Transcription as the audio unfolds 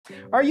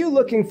Are you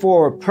looking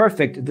for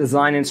perfect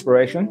design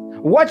inspiration?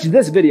 Watch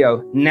this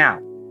video now.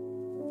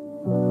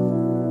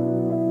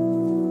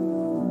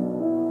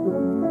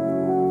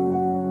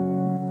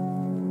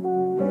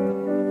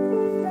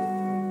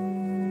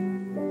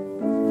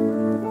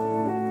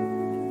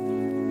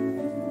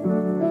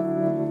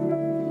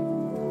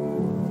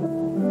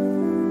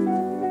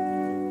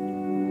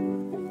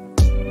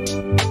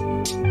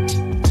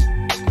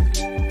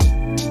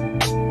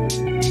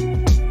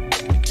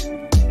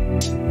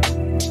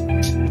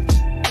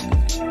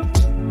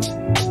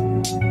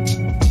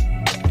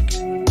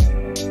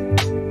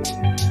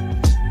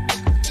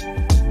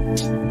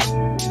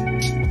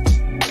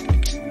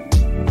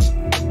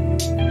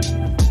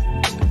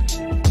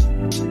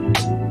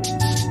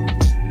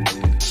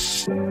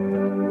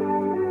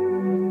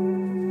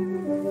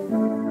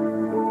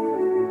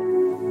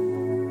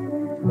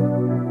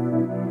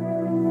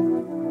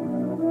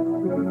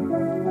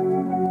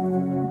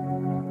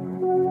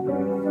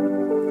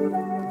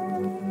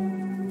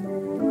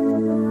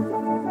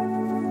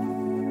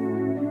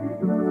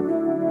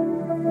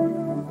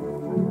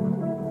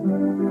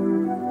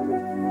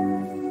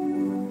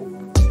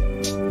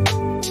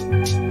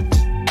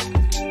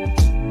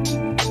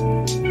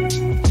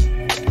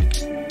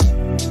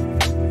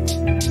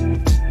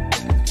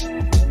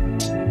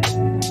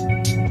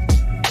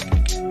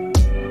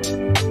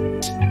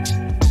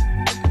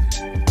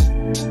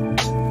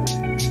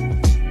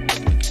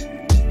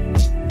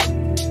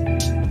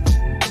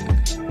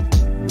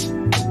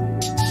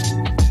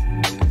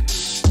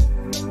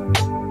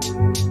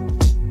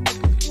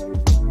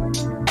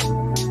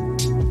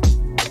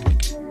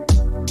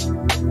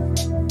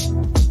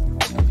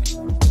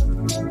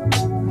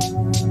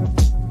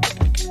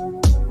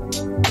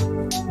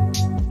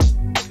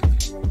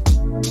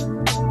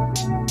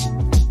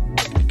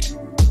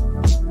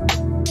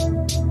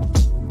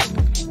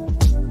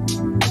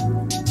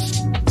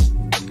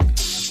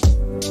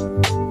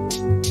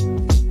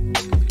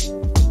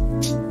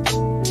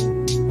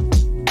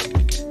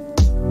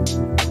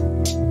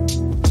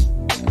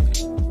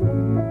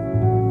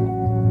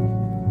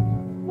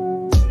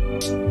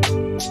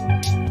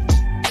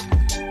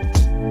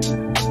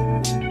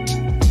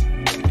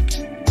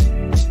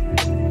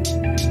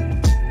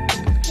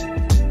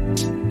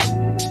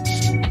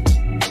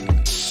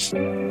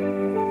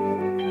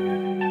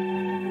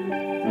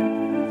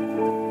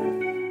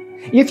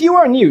 If you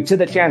are new to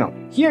the channel,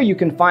 here you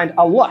can find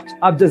a lot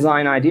of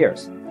design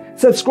ideas.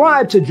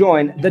 Subscribe to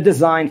join the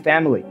design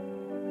family.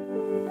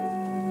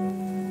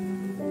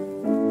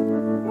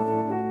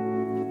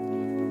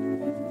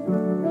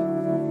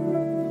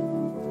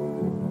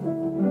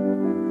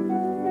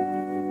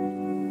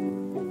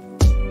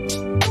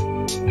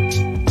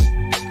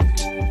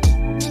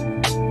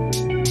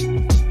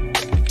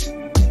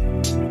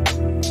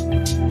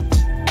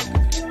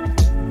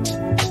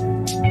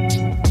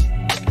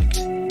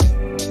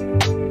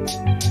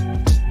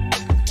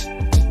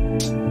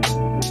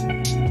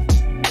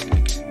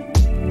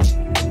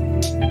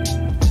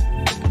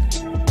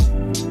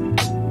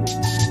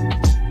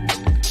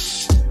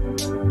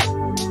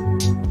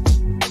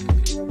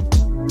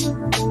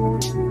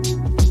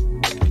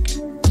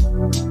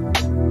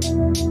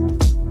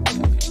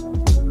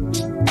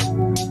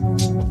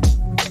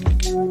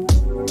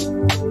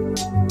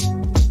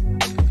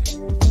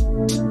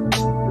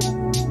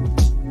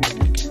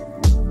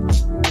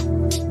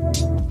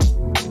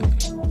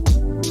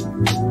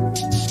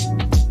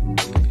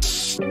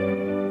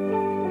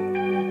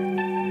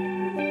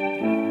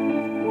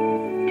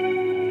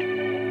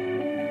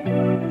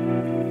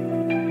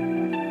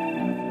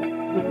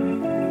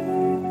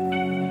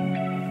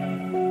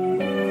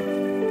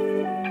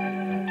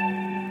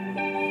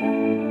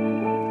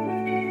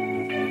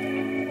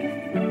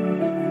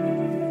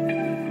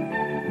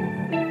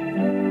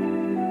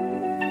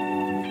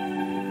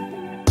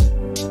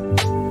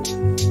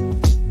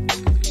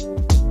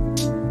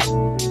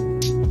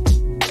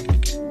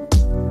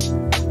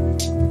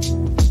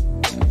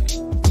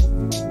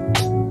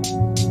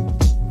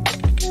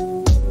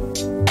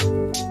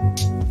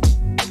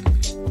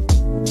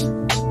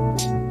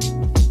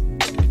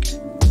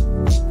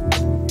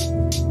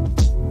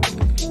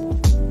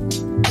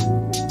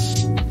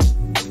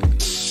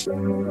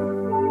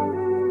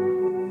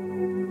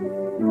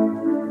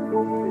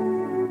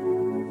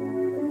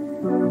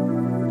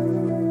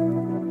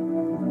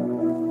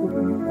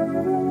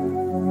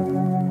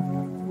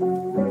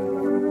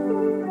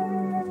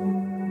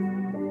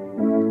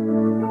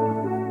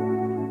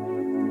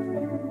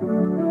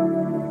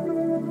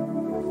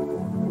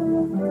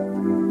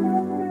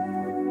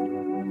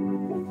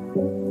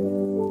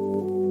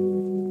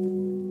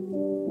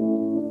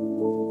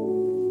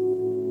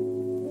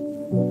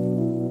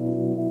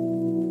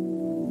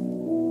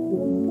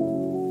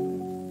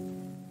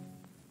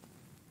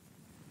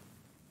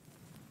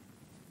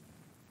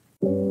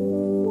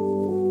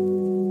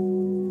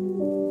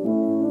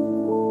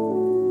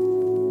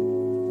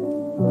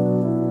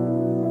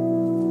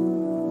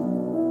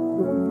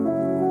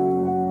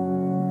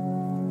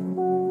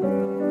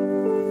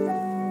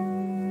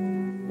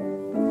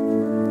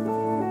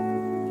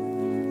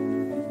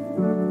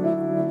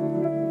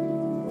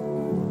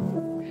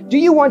 Do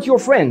you want your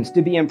friends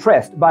to be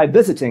impressed by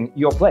visiting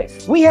your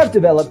place? We have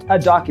developed a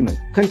document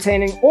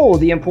containing all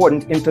the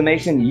important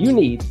information you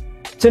need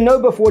to know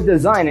before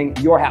designing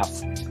your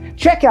house.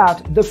 Check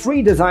out the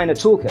free designer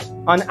toolkit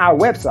on our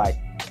website,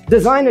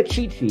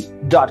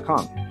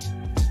 designercheatsheet.com.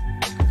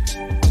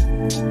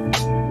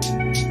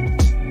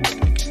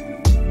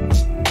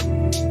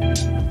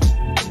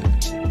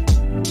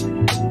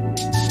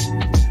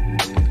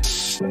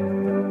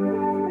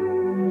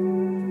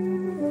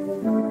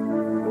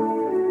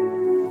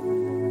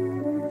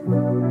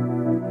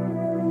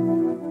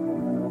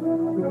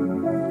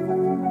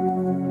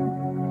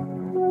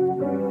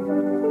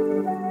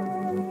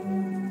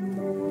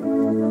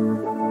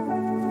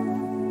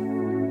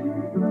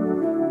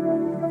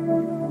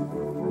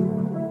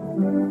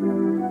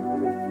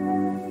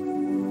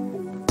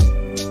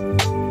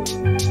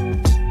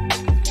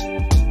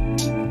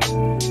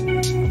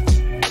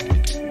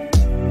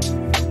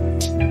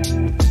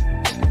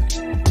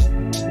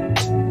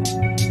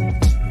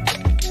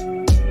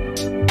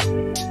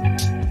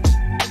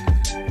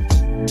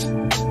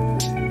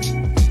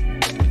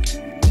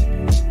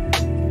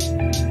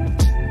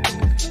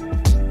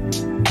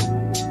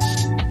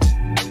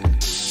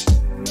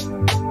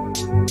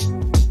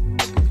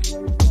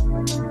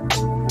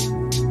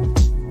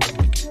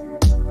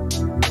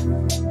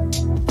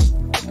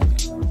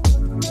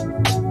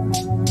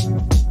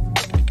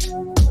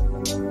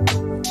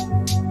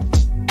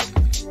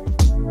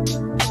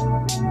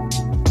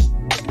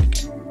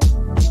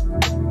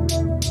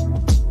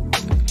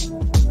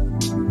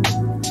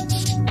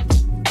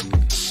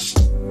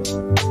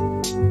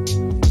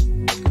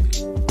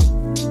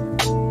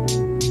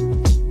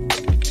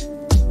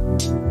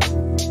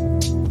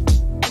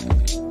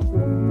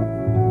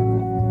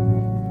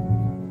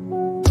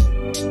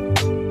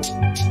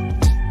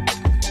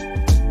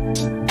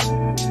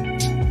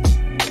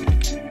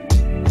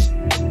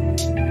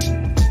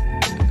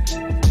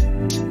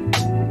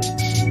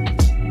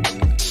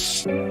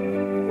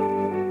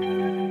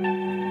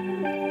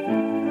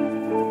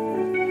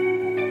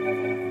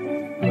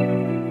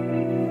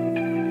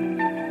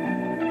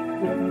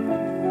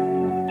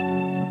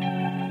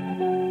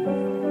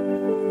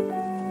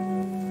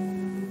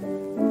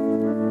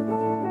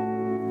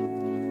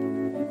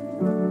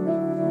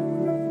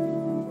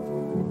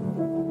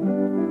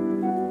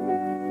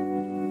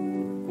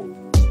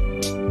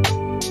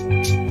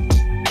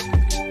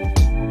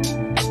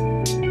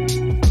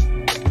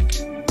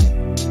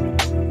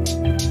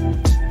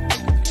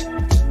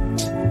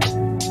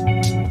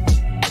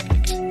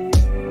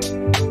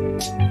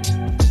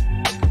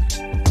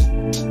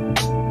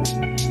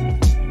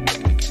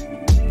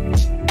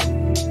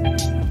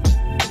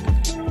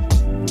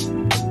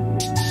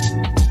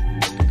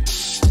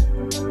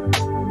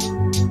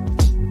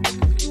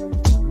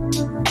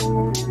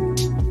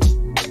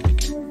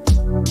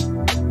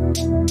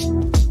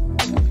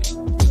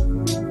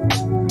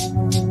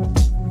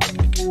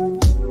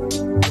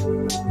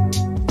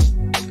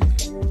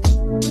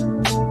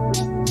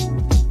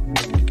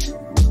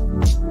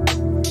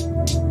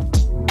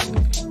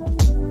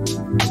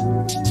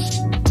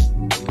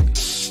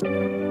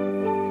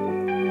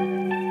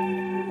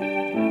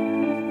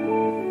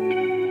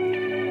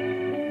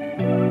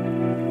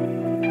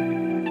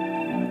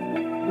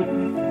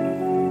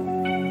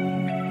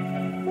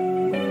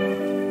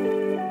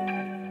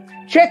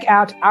 Check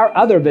out our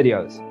other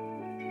videos.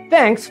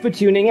 Thanks for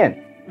tuning in.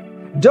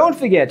 Don't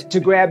forget to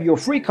grab your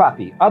free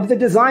copy of the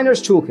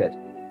Designer's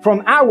Toolkit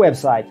from our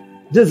website,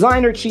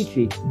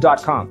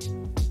 designercheatsheet.com.